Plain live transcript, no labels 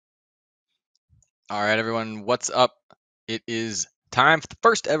All right, everyone, what's up? It is time for the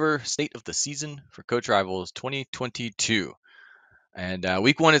first ever State of the Season for Coach Rivals 2022. And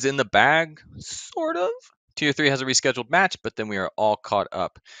week one is in the bag, sort of. Tier 3 has a rescheduled match, but then we are all caught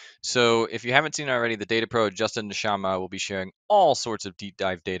up. So if you haven't seen already, the data pro Justin Nishama will be sharing all sorts of deep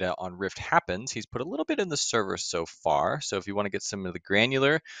dive data on Rift Happens. He's put a little bit in the server so far. So if you want to get some of the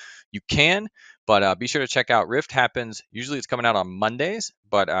granular, you can. But be sure to check out Rift Happens. Usually it's coming out on Mondays,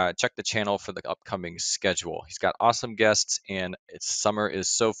 but check the channel for the upcoming schedule. He's got awesome guests, and summer is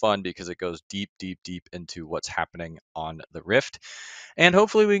so fun because it goes deep, deep, deep into what's happening on the Rift. And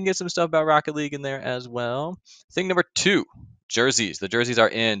hopefully we can get some stuff about Rocket League in there as well. Thing number two, jerseys. The jerseys are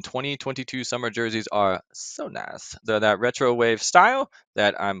in. 2022 summer jerseys are so nice. They're that retro wave style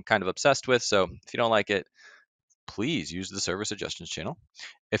that I'm kind of obsessed with. So if you don't like it, please use the server suggestions channel.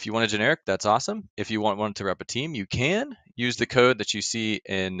 If you want a generic, that's awesome. If you want one to rep a team, you can use the code that you see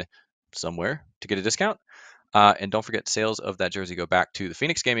in somewhere to get a discount. And don't forget, sales of that jersey go back to the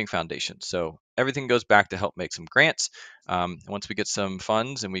Phoenix Gaming Foundation. So everything goes back to help make some grants. Once we get some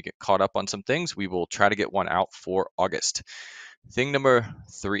funds and we get caught up on some things, we will try to get one out for August. Thing number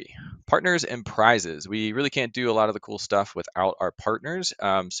three, partners and prizes. We really can't do a lot of the cool stuff without our partners.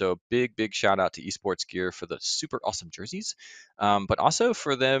 So big, big shout out to Esports Gear for the super awesome jerseys, but also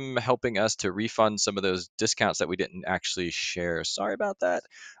for them helping us to refund some of those discounts that we didn't actually share. Sorry about that.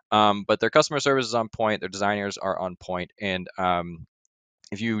 But their customer service is on point. Their designers are on point. And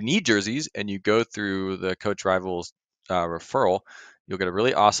if you need jerseys and you go through the Coach Rivals referral, you'll get a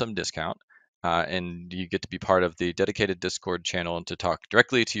really awesome discount. And you get to be part of the dedicated Discord channel and to talk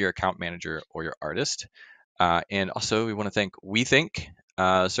directly to your account manager or your artist. And also, we want to thank WeThink.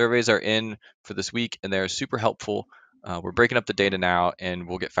 Surveys are in for this week, and they're super helpful. We're breaking up the data now, and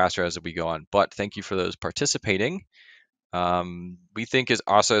we'll get faster as we go on. But thank you for those participating. WeThink is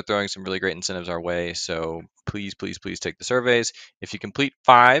also throwing some really great incentives our way. So please, please, please take the surveys. If you complete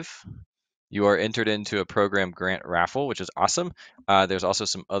 5, you are entered into a program grant raffle, which is awesome. There's also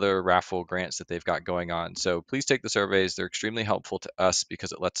some other raffle grants that they've got going on. So please take the surveys. They're extremely helpful to us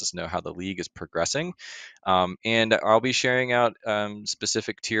because it lets us know how the league is progressing. And I'll be sharing out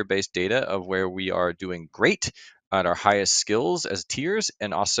specific tier-based data of where we are doing great at our highest skills as tiers,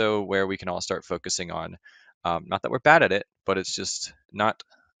 and also where we can all start focusing on. Not that we're bad at it, but it's just not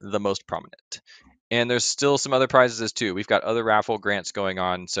the most prominent. And there's still some other prizes too. We've got other raffle grants going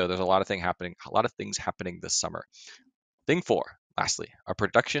on, so there's a lot of things happening this summer. Thing 4, lastly, our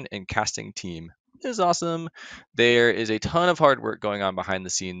production and casting team is awesome. There is a ton of hard work going on behind the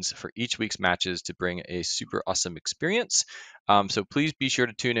scenes for each week's matches to bring a super awesome experience. So please be sure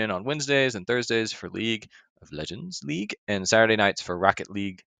to tune in on Wednesdays and Thursdays for League of Legends League and Saturday nights for Rocket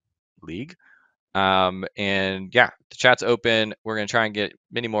League League. And yeah, the chat's open. We're going to try and get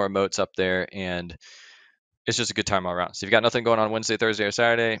many more emotes up there, and it's just a good time all around. So if you've got nothing going on Wednesday, Thursday, or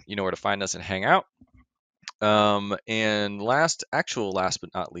Saturday, you know where to find us and hang out. And last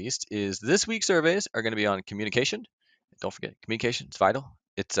but not least, is this week's surveys are going to be on communication. Don't forget, communication is vital.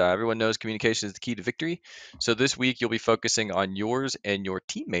 It's everyone knows communication is the key to victory. So this week you'll be focusing on yours and your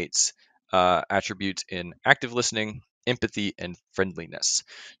teammates' attributes in active listening, empathy, and friendliness.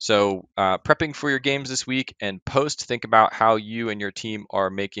 So prepping for your games this week and post, think about how you and your team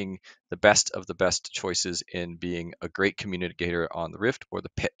are making the best of the best choices in being a great communicator on the Rift or the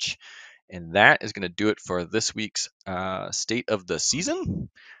pitch. And that is going to do it for this week's State of the Season.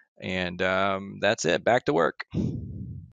 And that's it. Back to work.